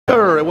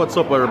Alright, what's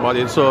up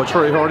everybody? It's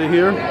Trey Hardy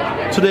here.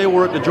 Today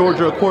we're at the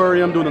Georgia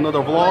Aquarium doing another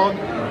vlog.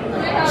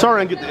 Sorry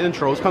I didn't get the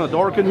intro, it's kind of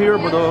dark in here,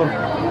 but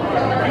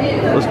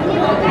let's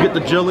get the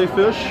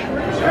jellyfish.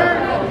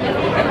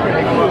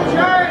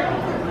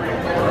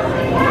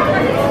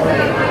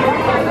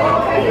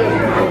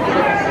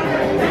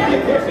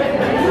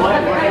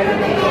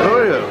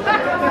 Oh yeah.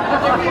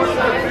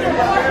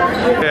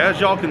 As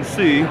y'all can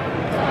see,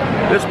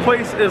 this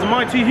place is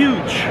mighty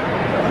huge.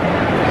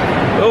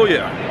 Oh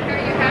yeah.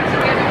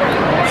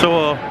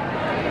 So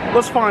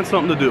let's find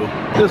something to do.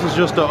 This is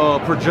just a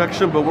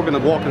projection, but we're gonna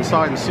walk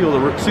inside and see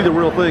the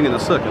real thing in a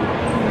second.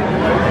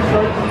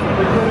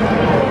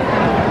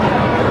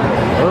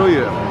 Oh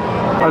yeah.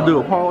 I do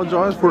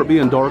apologize for it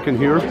being dark in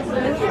here.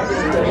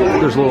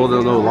 There's a little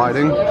to no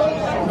lighting,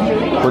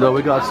 but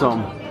we got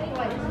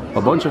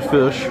a bunch of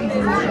fish,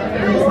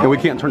 and we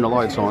can't turn the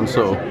lights on,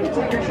 so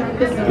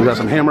we got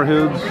some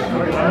hammerheads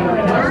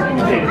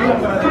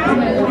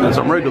and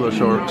some regular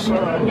sharks.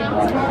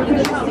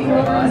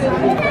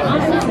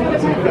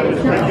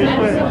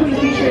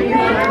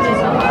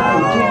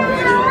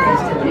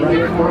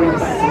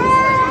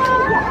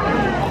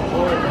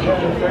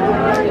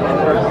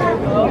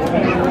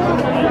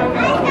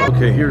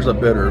 Okay, here's a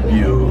better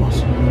view.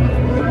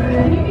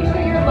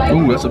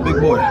 Ooh, that's a big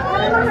boy.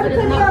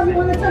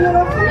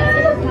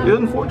 Yeah,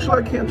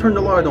 unfortunately, I can't turn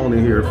the light on in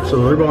here,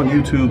 so they're on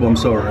YouTube. I'm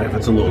sorry if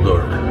it's a little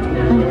dark. Look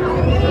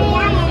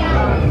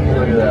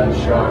at that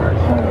shark.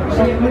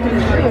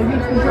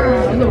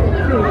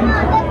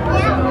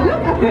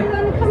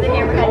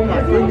 Oh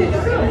my goodness.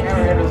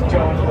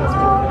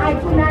 I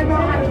do not know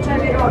how to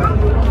turn it off.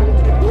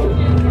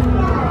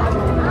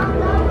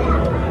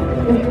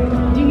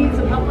 Do you need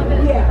some help with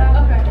it?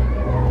 Yeah. Okay.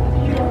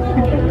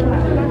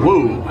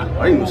 Whoa, I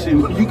didn't even see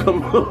when you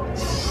come up.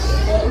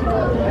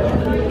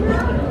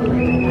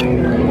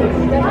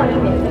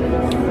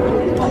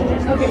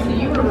 Okay, so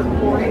you were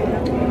recording.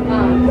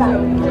 So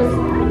just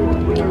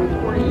when you're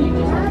recording, you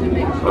just have to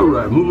make sure.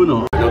 Alright, moving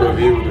on. Another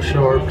view of the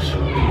sharks.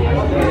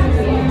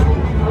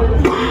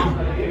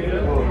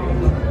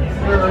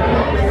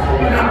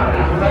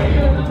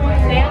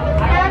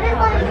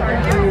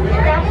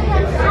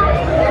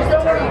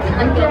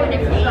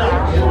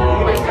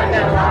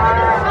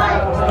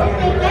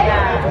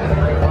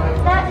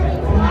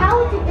 How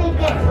did they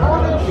get all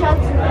those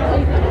sharks?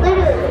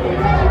 Literally,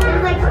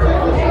 it's like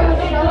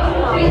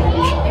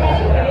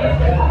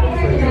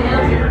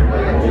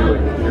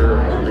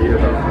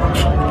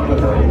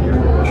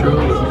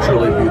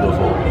Truly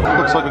beautiful.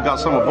 Looks like we got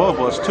some above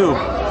us too.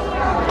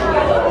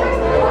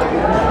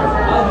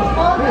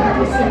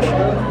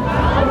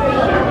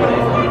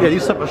 Yeah,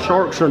 these type of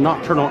sharks are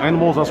nocturnal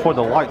animals. That's why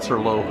the lights are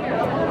low.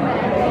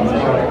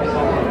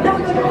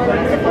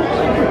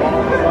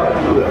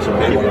 Ooh, that's a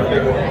big one right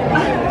there.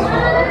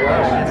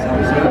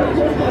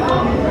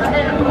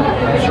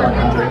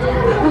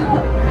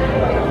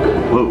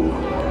 Whoa.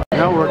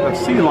 Now we're at the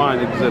sea lion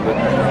exhibit.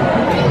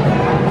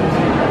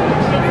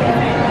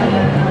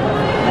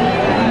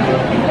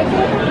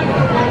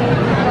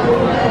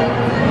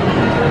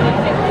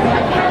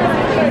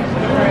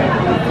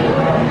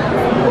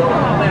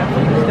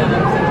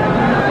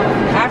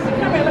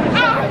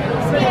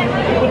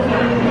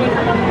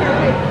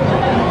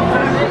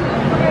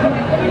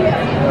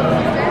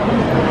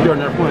 You're in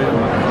there playing.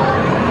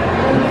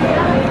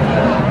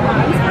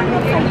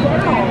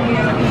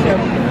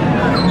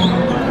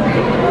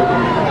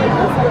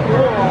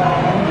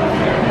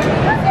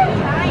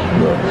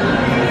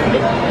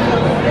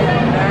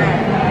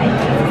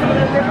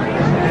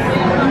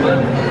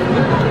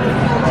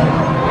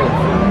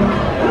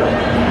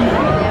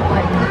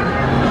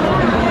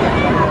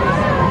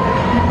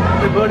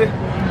 Hey, buddy.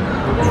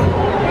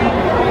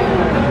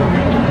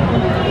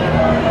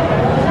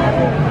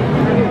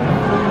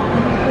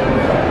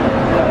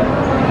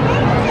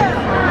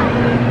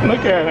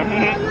 Look at him.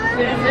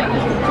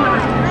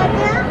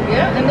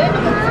 Yeah, and then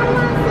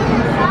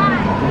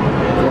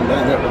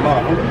Down there at the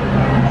bottom.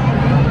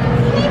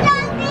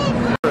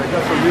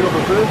 Got some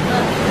beautiful fish.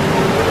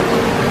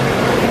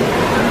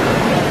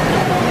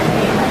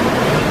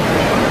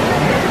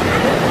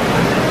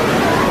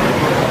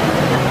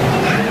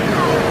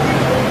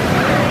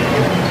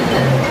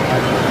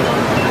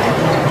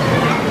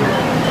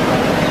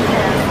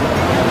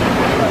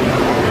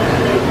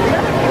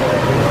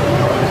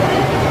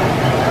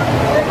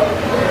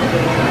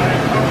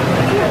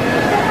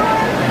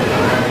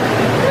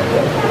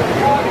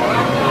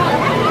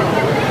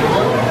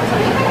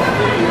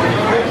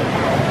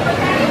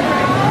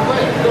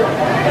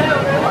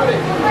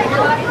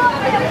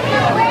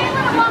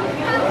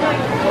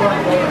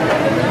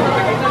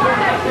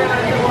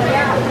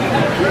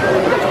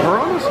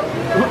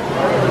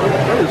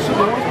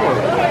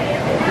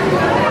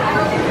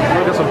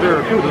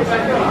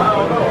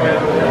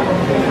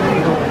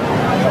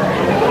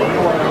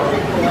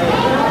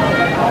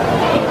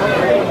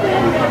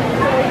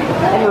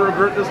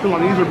 My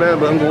knees are bad,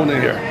 but I'm going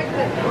in here.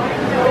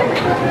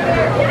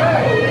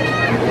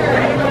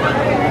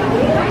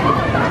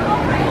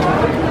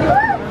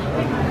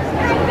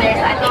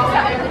 I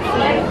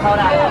think so. Hold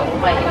on.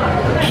 Wait.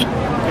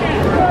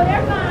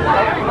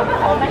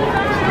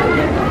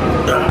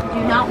 Do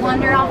not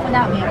wander off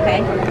without me,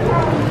 okay?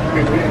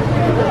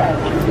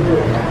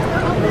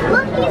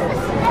 Look, he's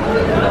a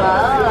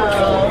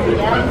Whoa.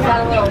 Yeah, he's got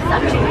a little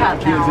suction cup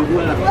now.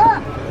 look,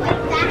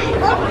 like that.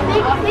 Look,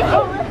 big fish.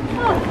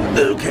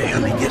 Okay,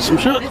 let me get some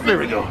shots. There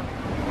we go.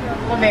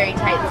 A very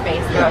tight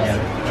space, girls.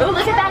 Oh,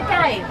 look at that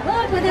guy.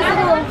 Look with his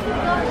little.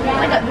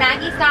 Look at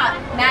Maggie. Stop,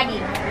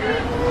 Maggie.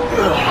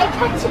 I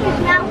touched his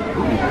mouth.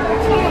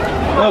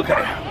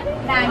 Okay.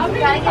 Maggie, you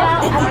gotta get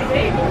out.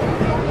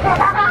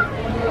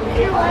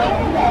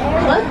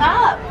 Look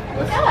up.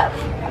 Look up.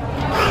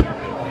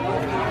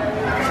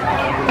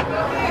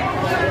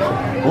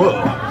 Whoa.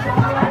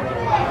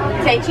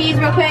 Say cheese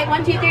real quick.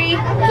 1, 2, 3.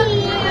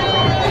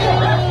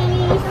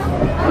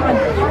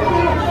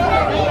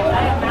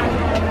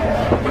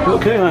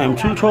 Okay, I am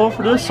too tall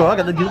for this, so I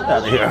got to get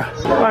out of here.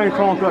 I ain't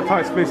crawling through that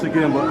tight space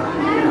again, but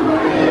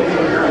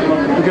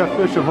we got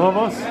fish above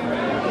us.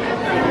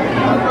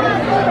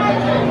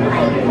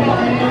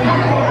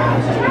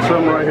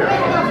 Some right here.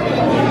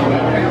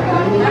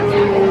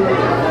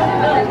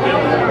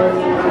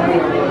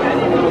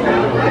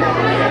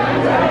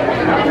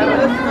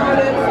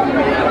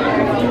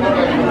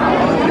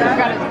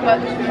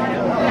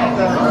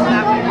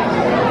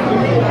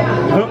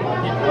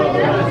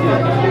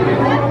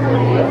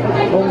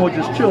 Oh, we're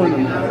just chilling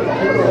in there.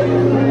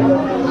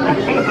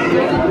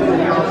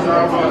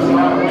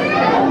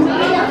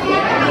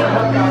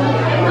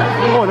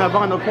 Oh, not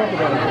buying no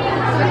crocodile.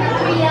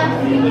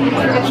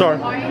 Sorry.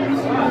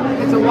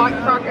 It's a white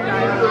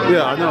crocodile.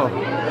 Yeah, I know.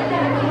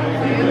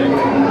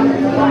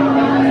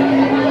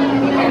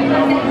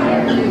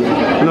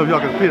 I don't know if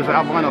y'all can see this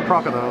albino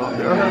crocodile up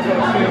there.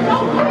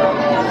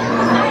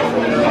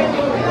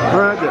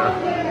 Right there.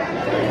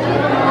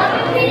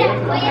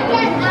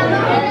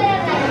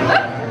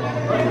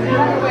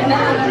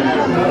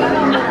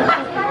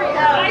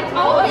 I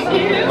told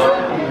you.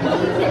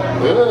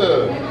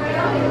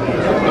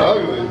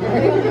 Ugly.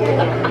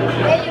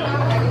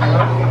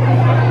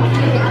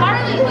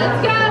 Harley, let's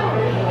go.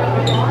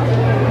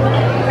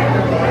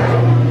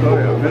 Oh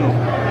yeah, middle.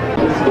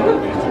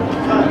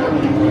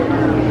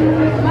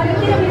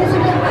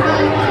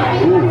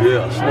 Ooh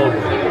yeah, slowly.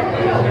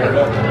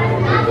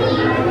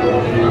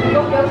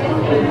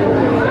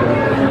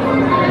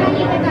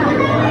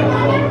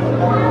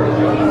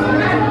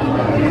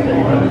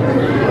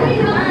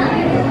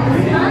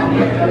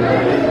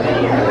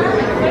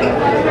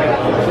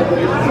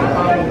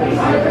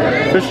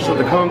 Fishes of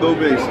the Congo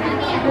Basin.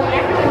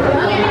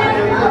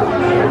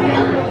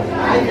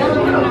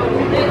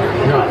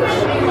 Nice.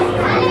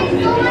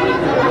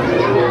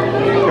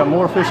 Got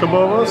more fish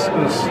above us.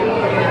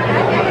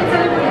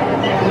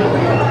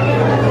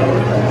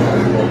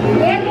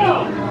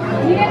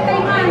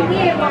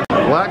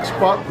 Black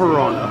spot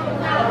piranha.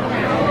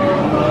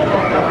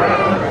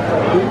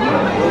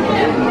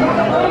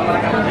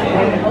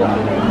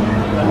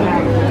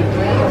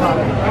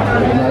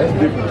 Nice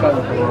different type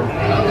of piranha.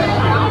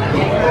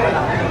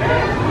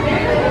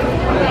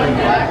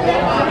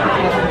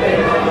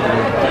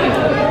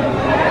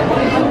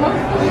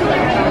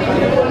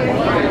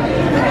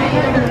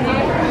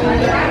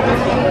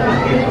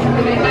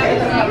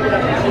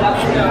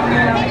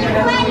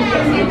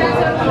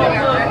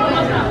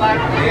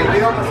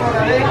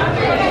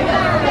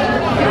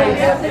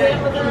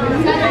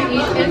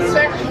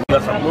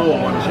 Got some little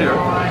ones here.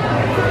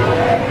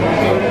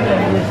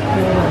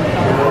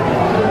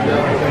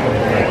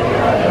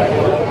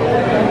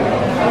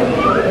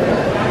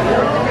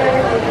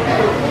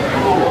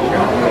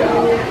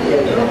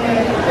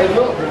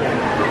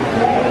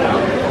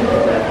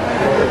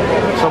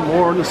 Some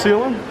more on the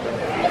ceiling.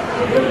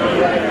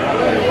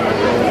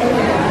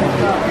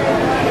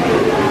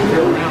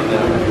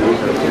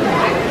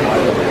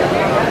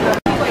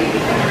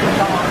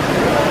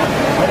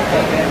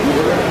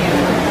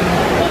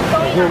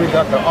 Here we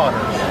got the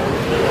otters.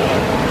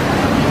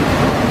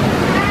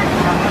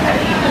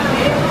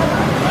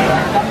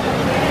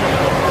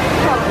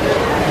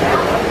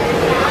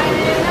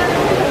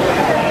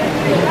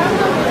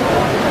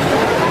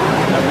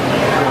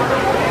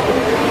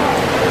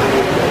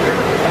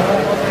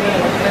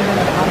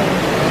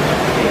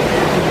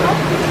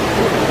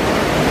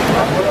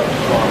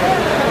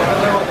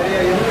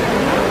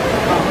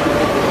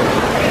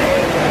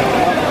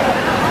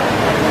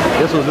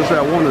 This was just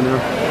that one in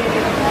there.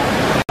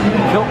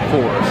 Kelp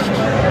forest.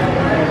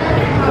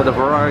 Got a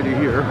variety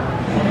here.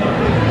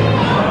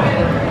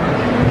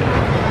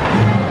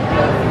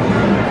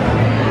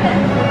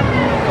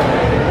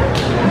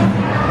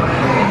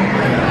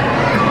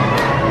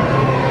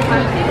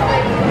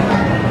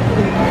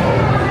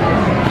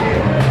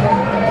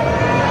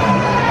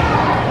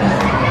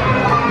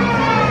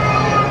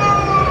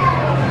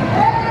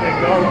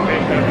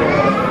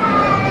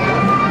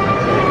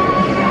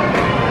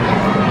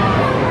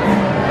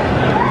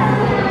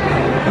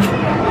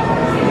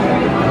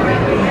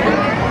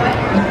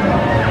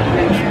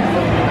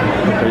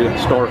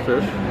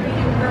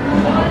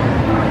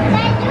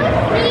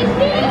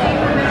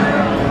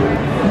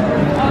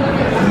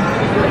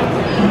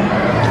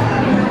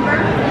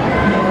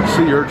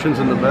 urchins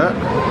in the back.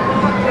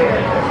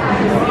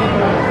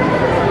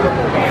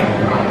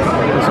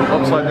 And some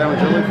upside down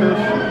jellyfish.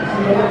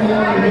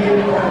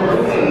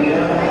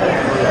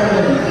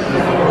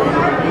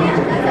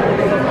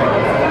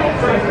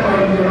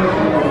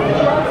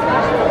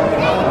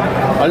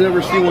 I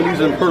never seen one of these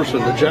in person,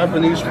 the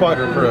Japanese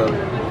spider crab.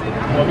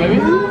 I've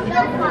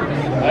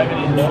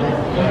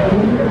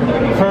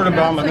heard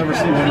about them, I've never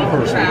seen one in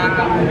person.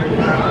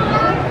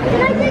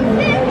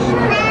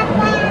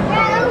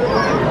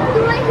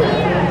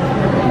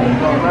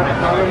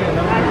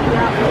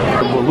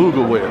 The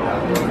beluga whale.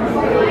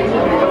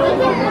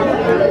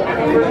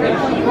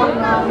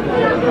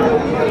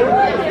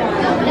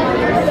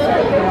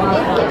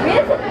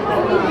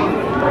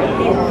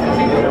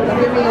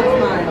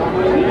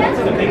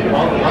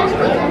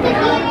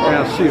 And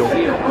a seal.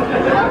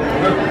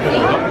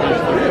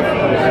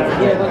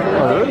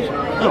 Oh, it is?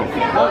 Oh.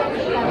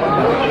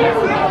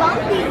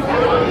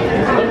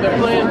 They're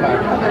playing back.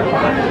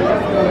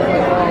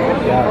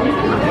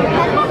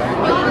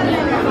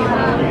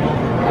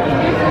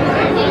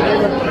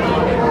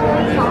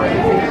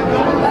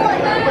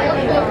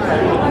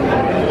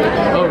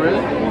 Oh,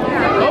 really?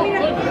 Oh,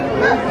 look.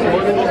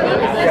 More than just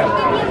everything.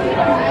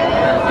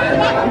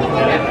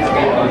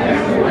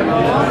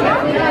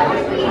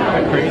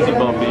 Crazy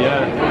bumpy,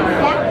 yeah.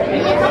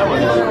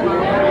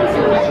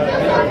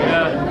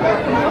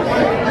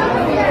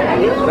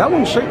 That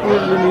one's shaped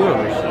weirder than the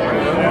others.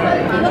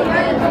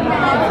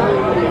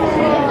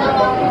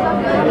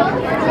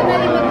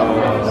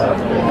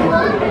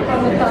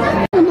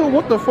 I don't know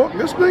what the fuck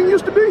this thing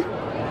used to be.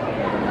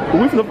 But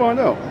we're gonna find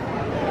out.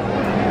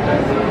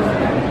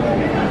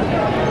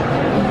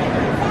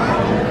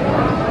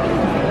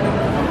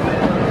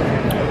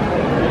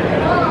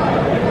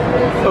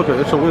 Okay,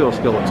 it's a whale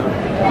skeleton.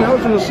 I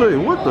was gonna say,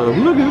 what the?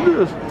 Look at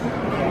this.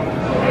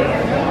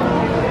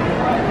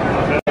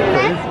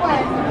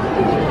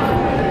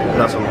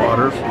 Got some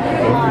waters. Oh,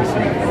 I see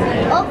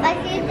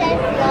that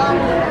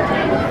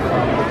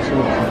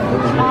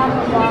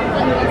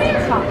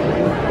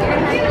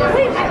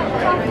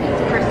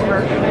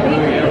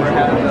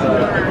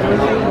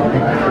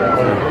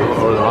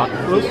Or the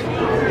octopus.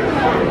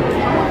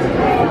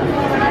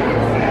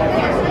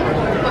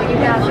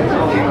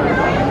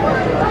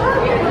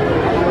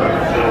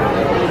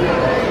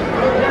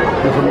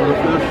 There's another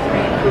fish.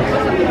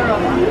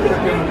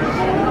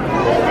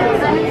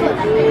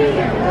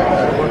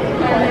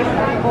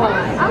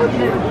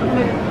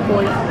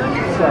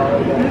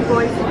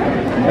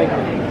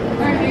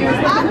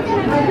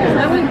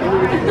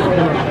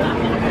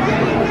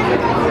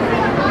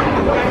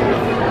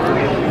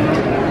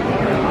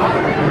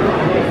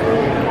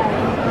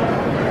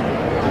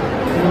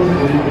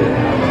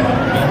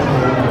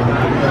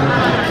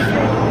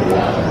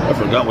 I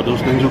forgot what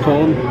those things are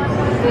called.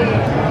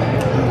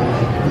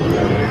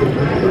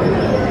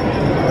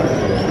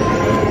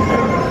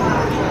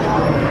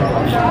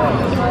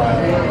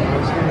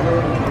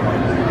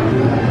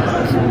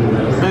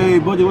 Hey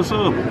buddy, what's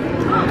up?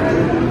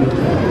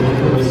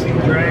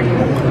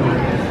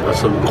 That's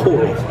some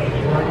coral.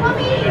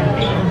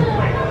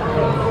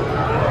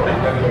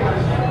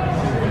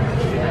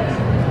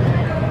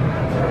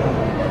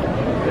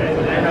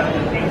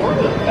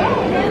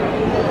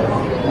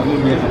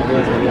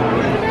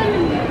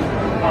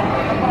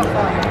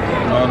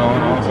 No,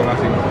 son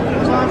así.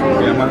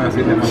 Se llaman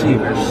así de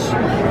Seals.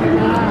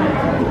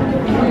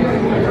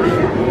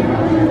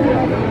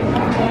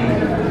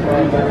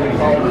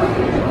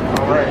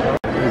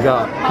 We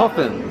got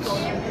puffins.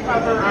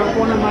 Cover of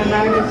one of my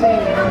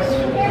magazines.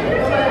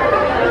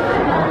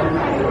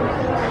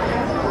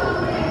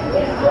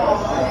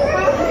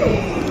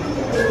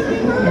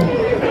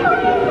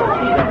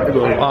 There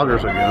go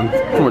otters again,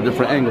 from a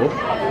different angle.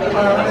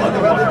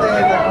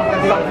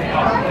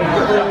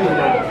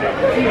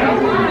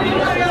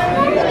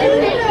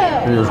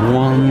 There's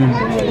one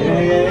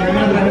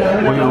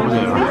way over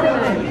there.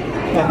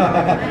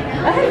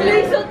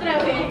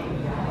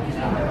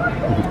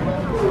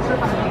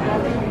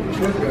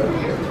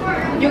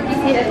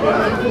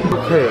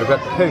 Okay, I got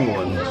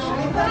penguins.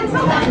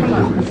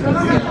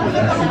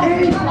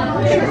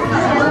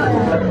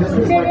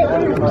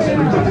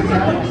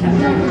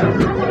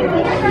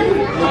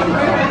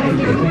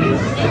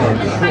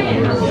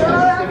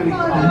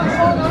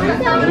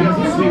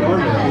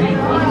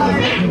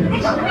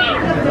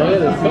 Oh yeah,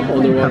 there's a couple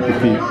underwater. Happy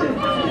feet.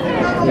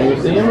 Can you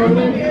see them over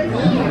there?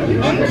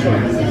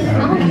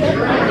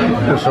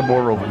 There's some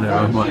more over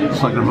there, but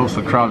it's like they're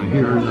mostly crowded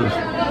here. There's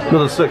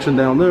another section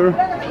down there.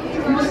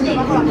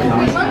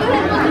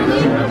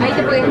 Ahí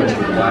te puedes meter.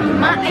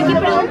 Hay que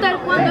preguntar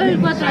cuándo es el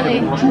 4D.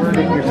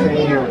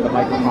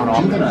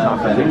 Juvenile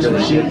feathers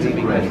should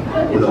be ready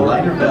with a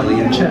lighter belly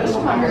and chest.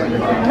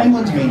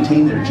 Penguins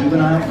maintain their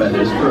juvenile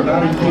feathers for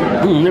about a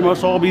year. They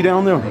must all be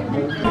down there.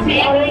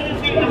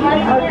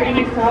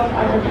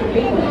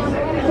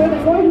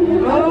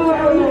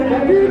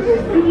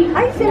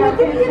 Ay, se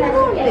mete bien a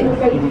dónde.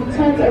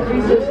 Tons of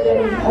research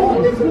studies.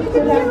 Oh, this is the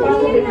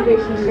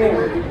information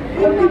shared.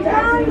 ¿Qué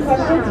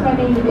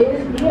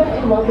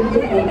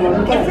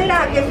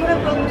será? ¿Qué es una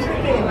producción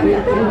que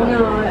no,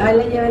 ahí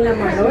le lleva en la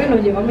mano. Bueno,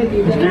 lleva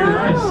metido.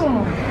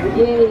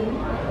 Yay.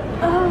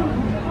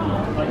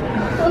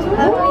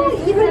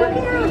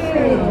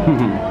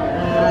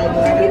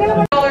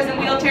 Strollers and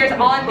wheelchairs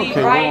on the Okay,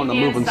 we're right on the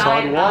hand moving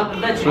side sidewalk,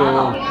 of the so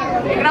tunnel.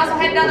 You can also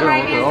head down the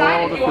right hand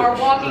side if you are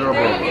walking through.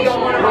 If you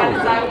don't want to ride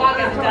the sidewalk,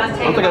 it does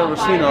take I don't think I've ever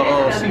seen a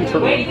sea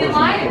turtle in waiting in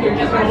person line. If you're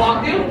just going to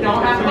walk through,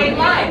 don't have to wait in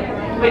line.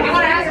 But I do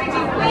want to ask you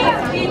to please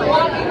keep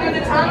walking through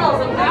the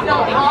tunnels and please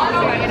don't pause.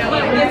 Keep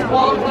this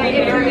wall-like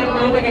area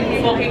moving and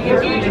people can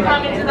continue to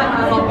come into the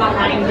tunnel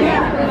behind you.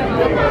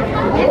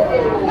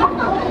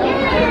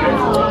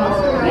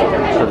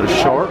 So the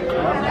shark.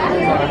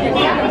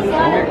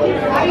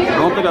 I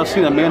don't think I've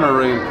seen a manta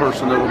ray in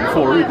person though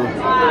before either.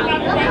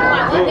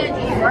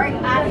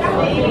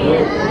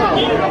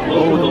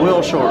 Oh, the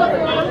whale shark.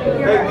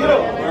 Hey, get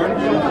up,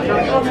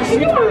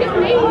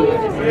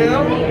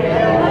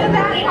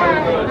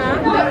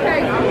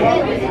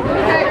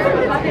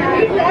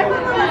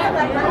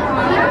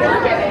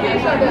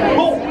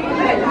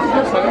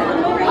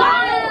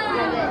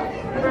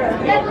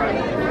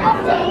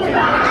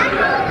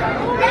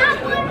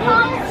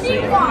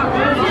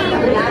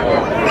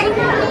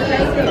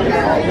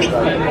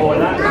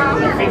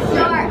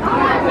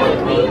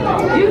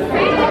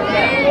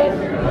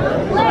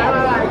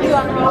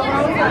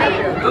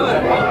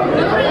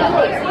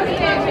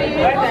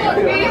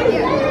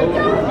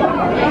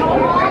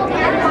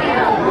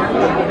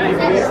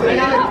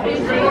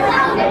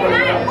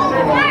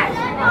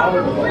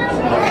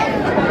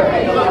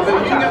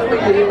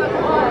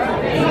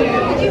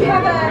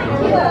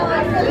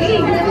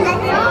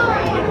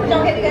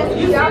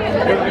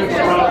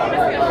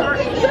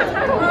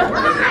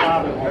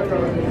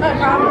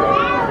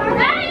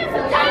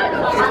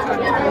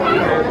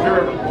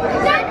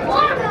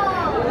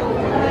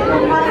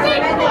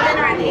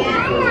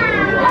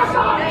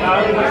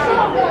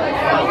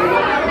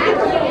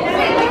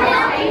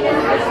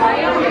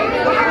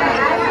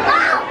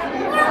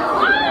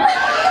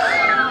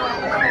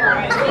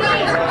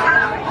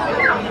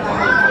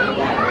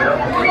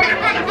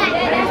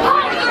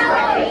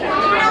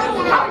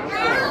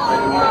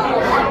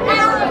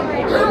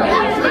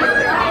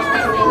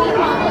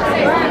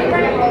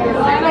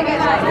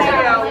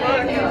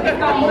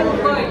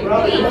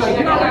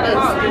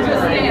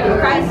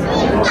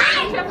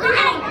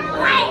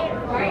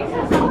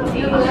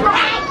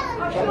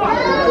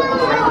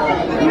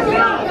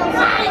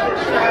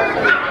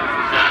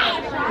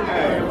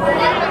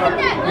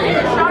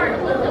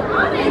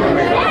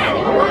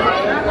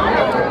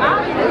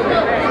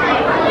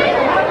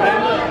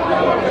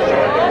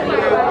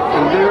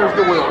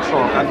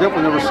 I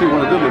definitely never see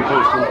one of them in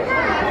person.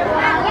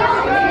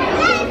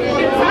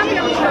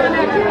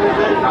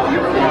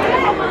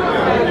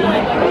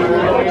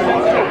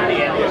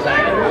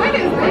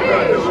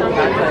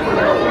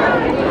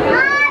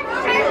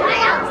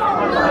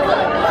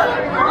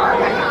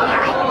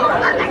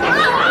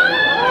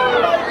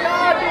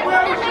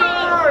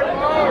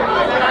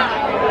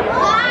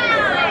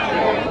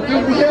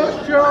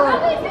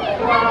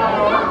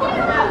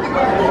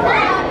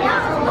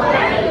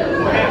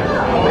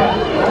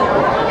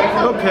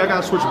 Okay, I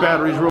gotta switch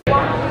batteries real quick.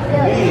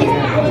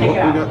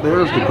 What we got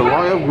there is the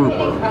Goliath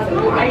grouper.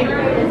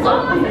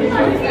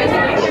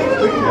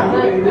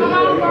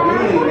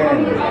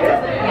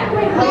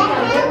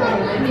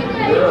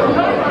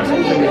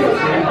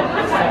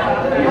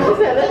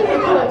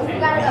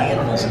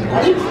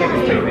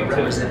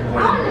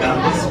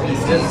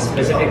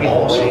 Specifically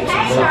all shapes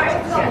and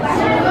sizes.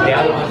 The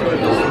other ones are the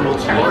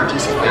world's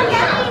largest fish. I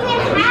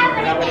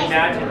would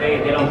imagine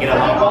they don't get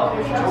along.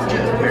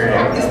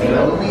 Is the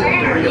only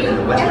area in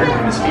the Western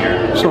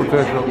Hemisphere. Some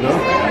fish up there.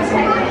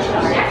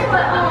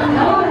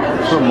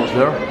 It's almost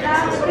there.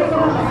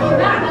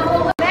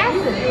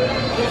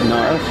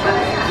 Nice.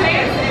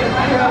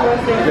 I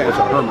think it's a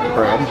hermit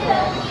crab.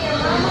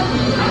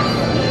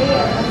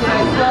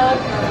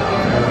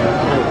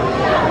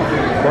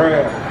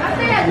 Crab.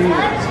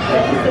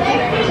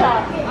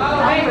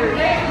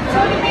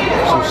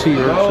 Some sea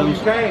urchins.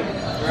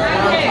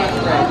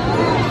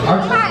 Our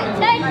time is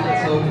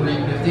until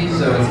 3:50,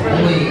 so it's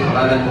only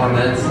 11 more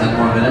minutes, 10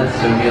 more minutes.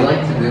 So if you'd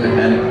like to move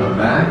ahead and come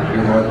back,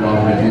 you're more than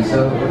welcome to do so.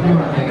 If you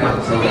want to hang out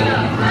until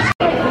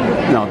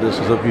then, Now this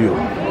is a view.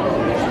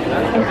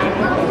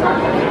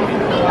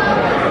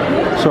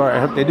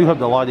 Sorry, they do have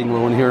the lighting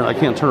low in here. I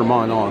can't turn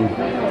mine on.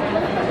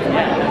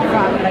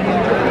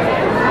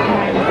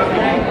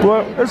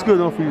 Well, it's good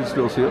enough for you to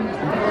still see it.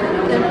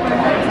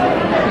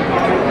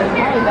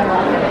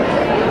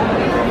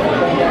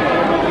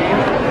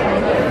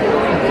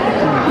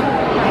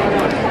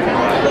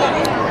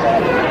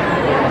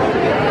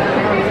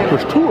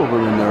 There's two of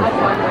them in there.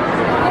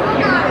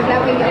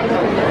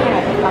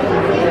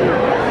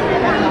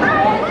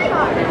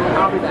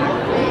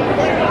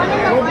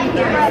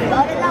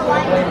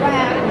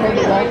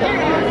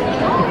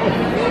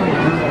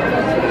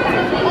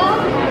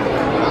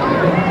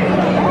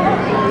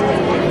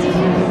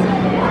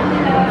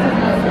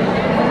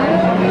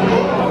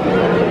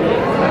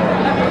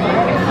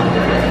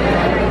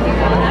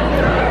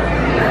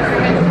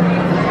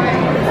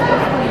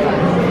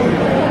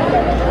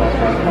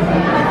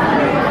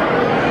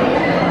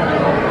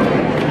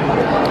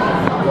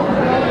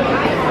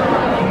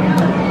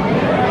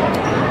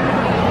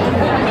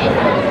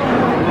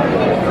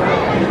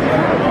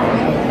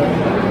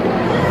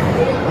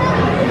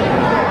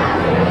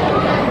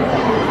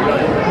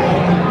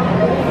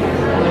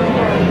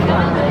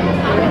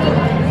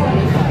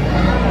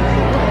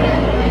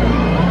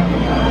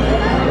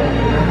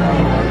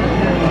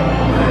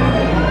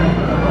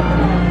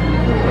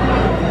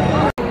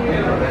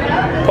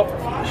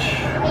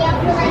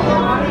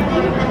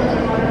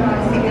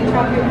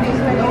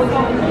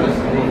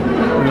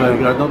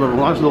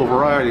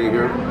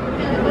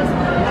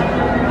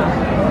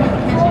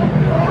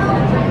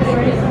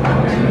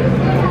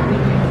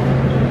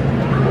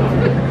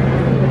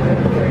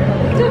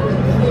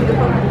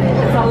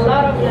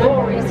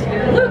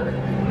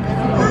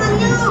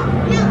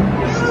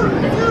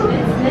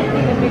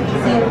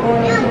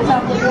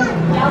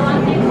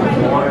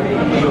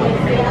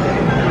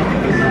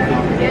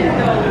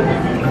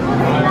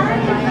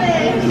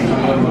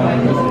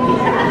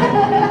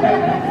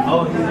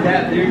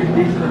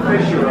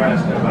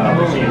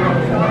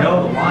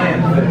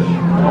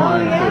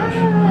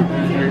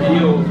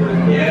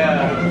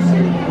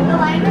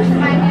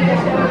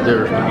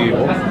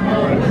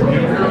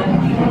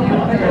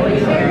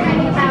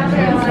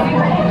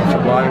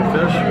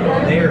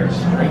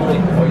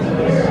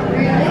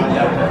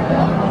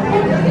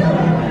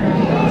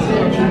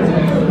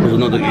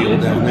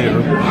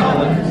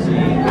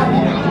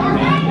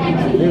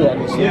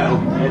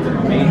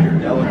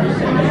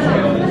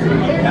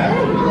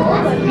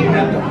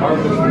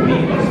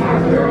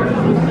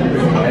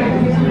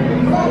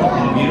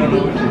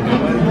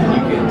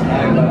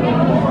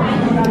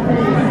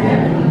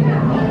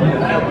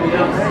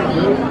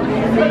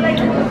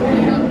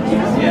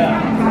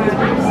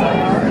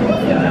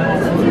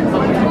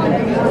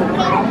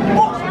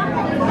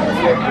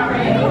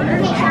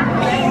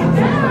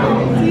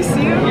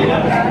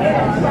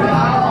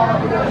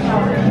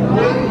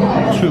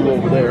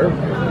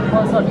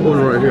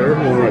 One right here,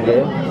 one right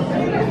there.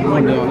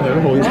 One down there.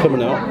 Oh, he's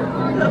coming out.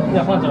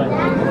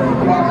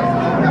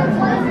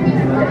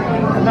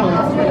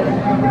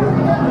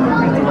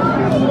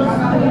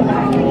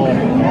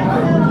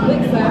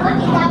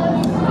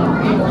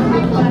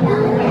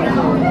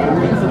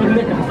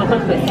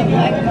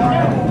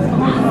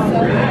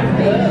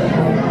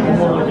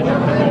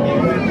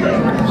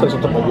 Says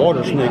it's a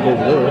water snake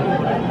over there.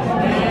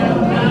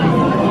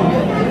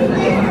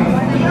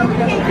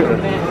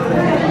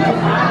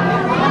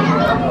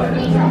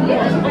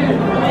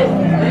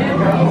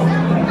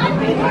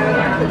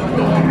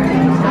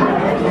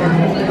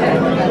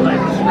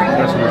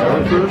 That's some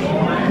jellyfish.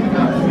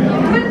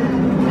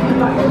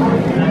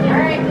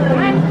 Alright, come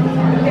on.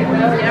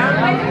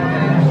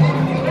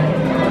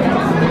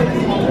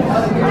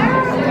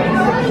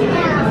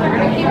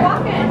 Keep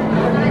walking.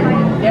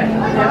 Yep.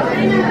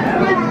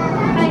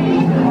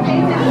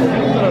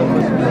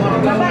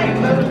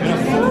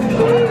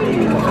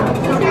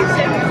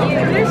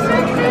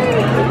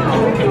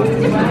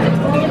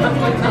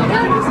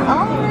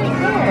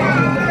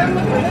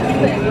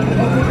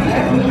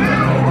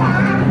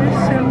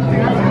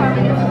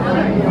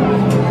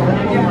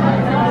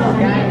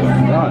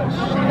 Nice.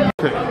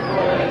 Okay.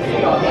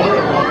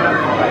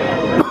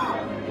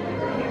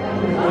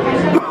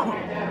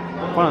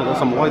 Finally got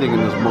some lighting in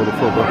this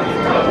motherfucker.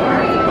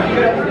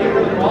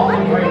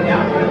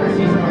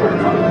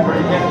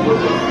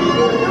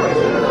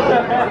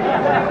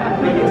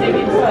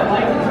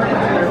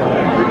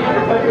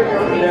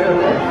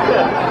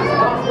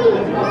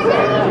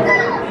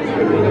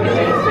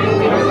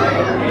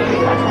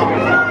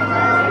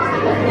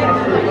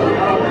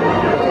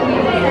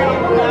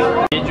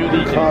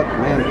 Cod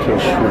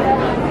mantis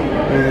shrimp.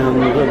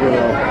 And the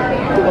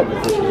other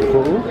fish is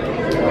cool.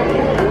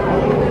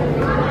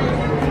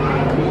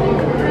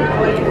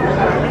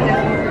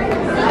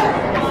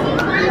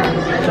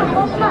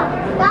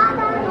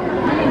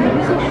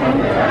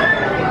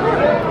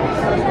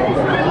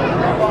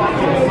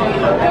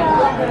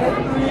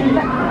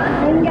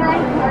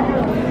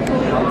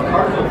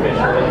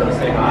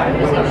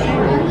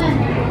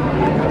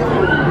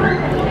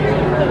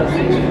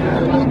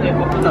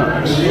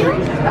 Nice.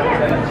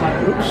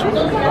 Oops.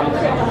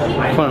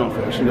 Clown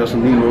fish. You got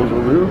some Nemos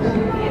over here.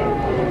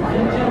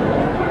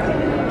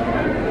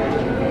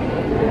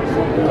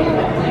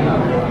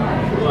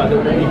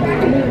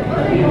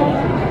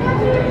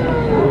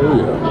 Oh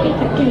yeah.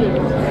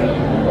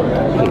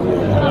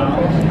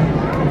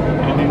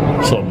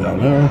 Something down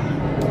there.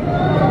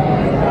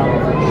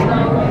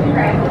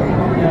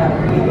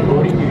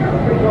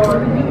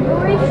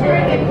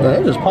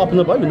 They're just popping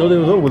up. I didn't know they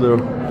was over there.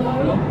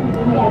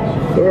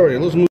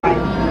 Alright, let's move.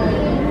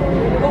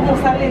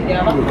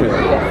 Okay.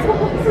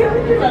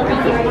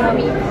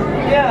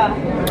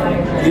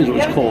 These are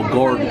what's called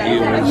garden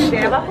eels.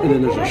 And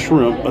then there's a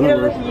shrimp. I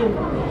never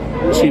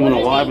seen one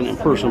alive and in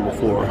person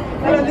before.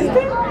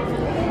 Another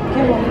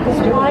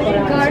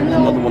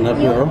one up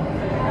there.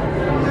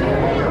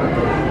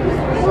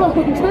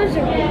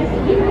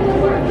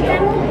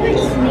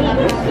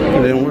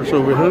 And then what's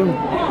over here?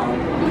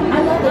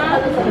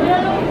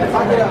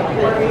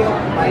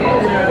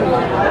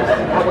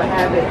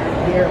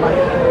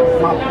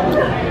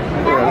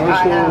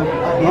 Yeah,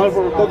 nice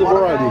another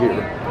variety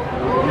here.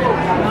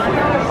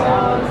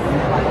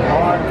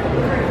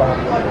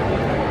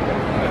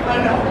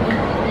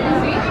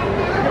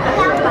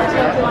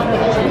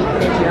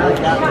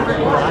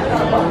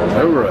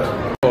 Alright.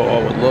 Oh, I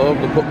would love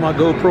to put my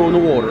GoPro in the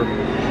water.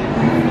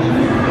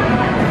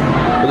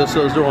 But it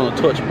says they're on a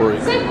touch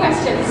break. Good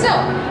question. So,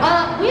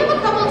 we have a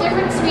couple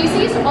different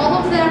species. All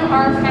of them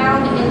are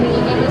found in the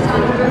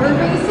Amazon River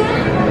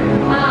Basin.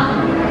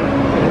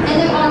 And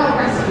they are all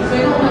rescued. So I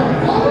don't know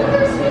all of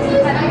their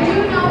species. I do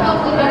know of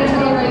the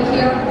Venezuela right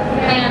here.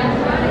 And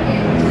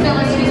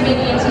Phyllis, who's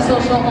being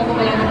antisocial all the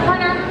way in the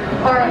corner.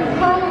 Or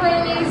pearl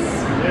rays.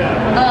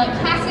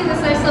 Cassie, this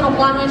nice little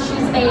blonde one,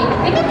 she's a,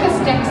 I think a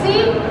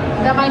castexi.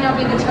 That might not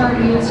be the term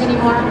used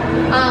anymore.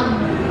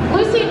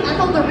 Lucy and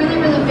Ethel, the really,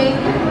 really big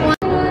one.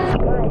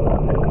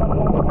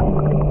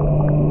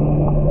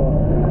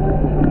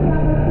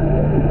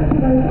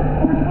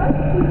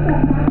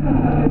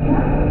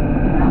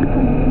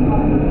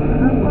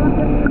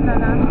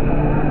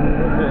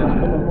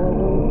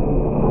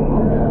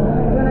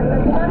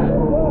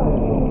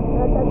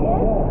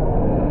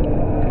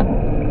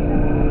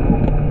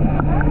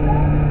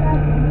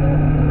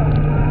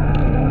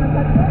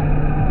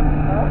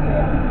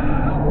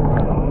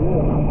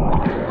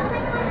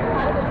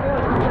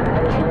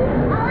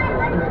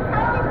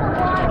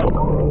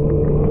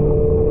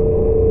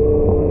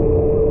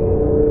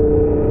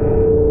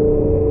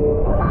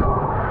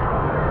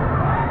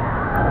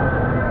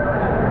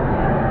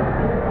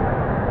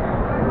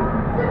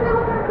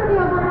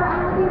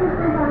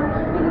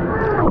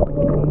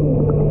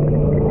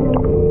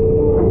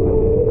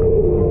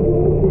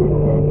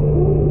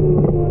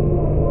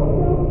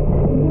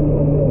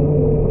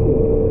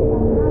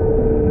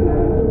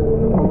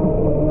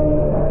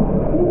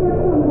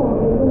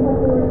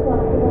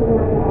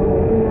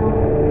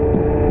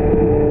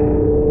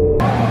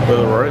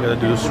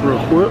 real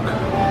quick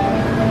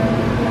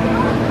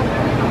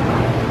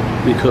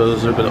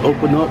because they're going to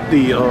open up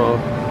the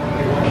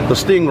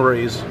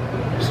stingrays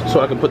so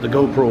I can put the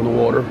GoPro in the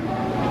water.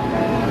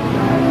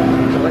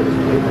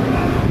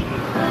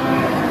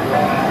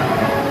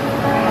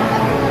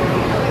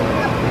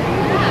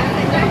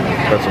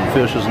 Got some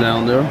fishes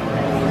down there.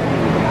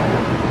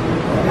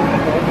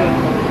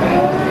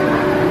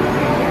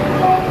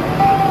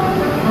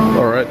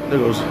 All right, there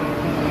goes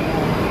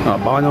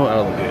albino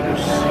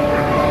alligators.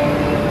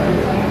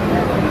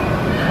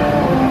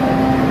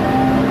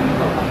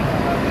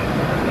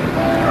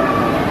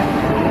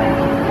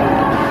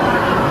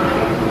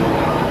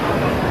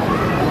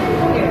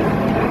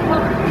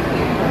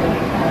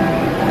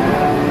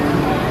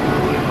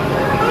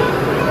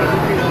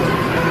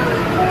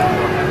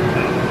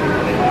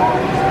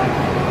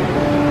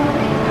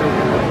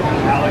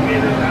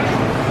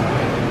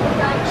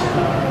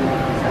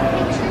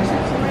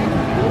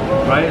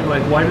 Right?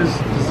 Like, why does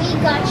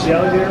the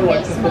alligator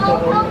like to put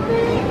that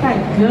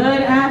on?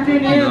 Good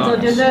afternoon. So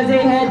just as a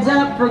heads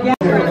up, forget.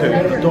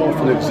 Okay,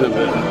 dolphin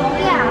exhibit.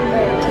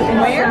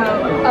 Where?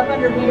 Up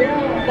under here.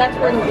 That's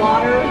where the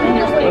water and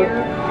there's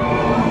air,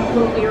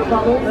 little air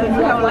bubbles.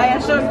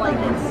 Last like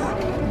this.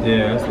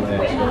 Yeah, that's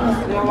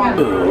last.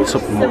 What's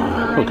up?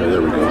 Okay,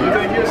 there we go.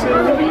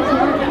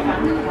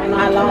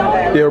 I love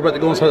that. Yeah, we're about to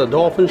go inside the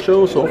dolphin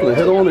show, so hopefully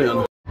head on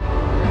in.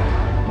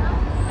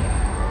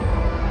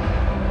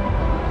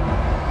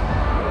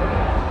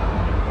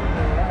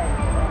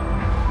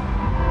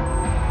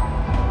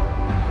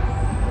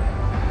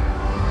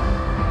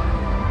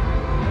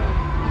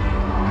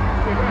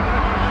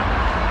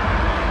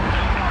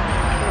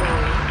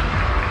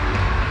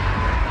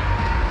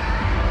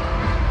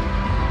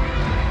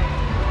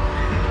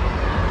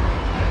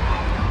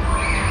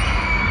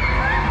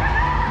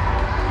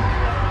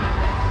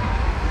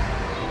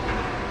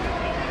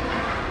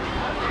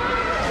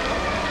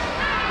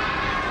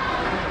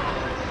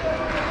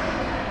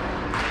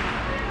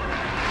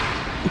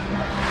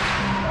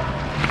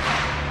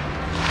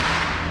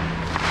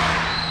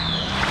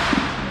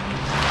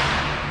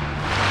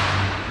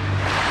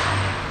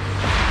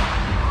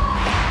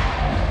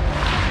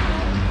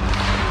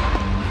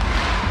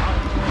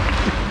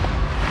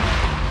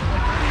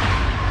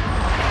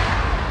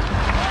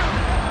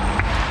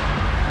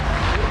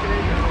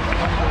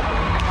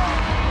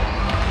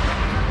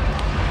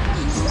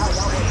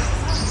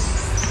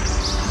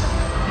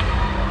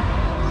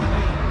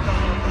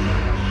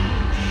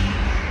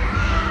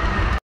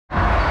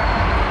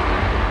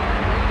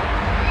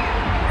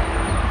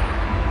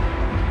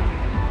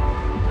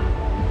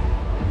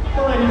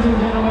 Ladies and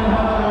gentlemen,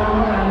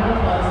 hello, and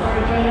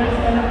story trainers,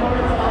 and of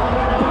course, all of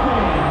our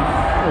fans.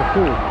 Oh,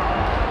 cool.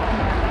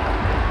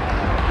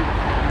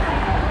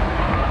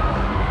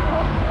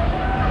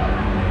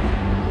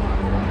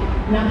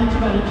 Now that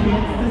you've had a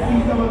chance to see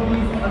some of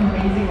these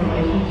amazing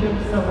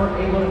relationships that we're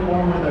able to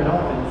form with our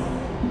dolphins,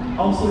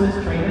 also as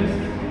trainers,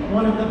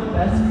 one of the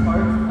best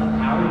parts of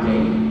our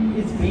day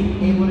is being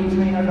able to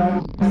train our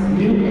dolphins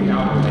new and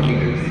novel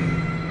behaviors.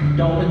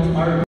 Dolphins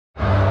are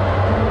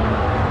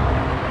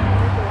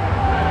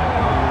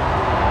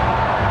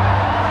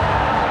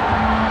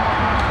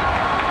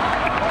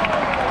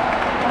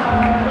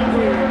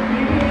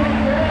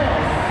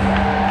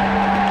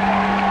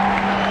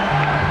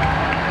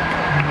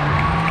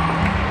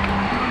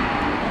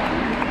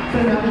So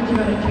now that you've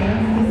had a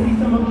chance to see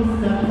some of the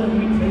steps that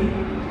we take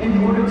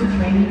in order to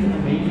train these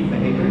amazing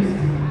behaviors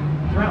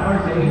throughout our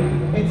day,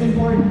 it's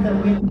important that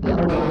we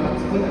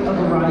with a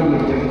variety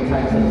of different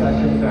types of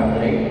sessions throughout the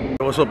day.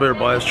 What's up,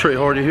 everybody? It's Trey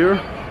Hardy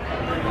here.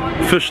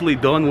 Officially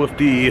done with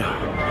the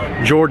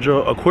Georgia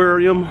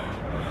Aquarium.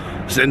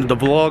 It's the end of the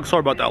vlog. Sorry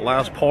about that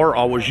last part.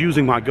 I was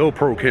using my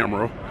GoPro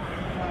camera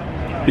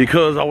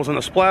because I was in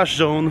a splash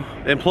zone,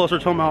 and plus they're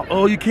talking about,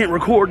 oh, you can't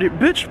record it,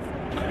 bitch.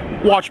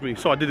 Watch me.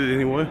 So I did it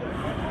anyway.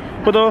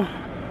 But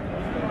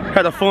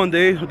had a fun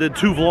day. I did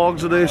 2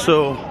 vlogs today,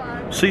 so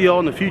see y'all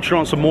in the future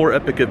on some more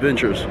epic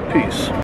adventures. Peace.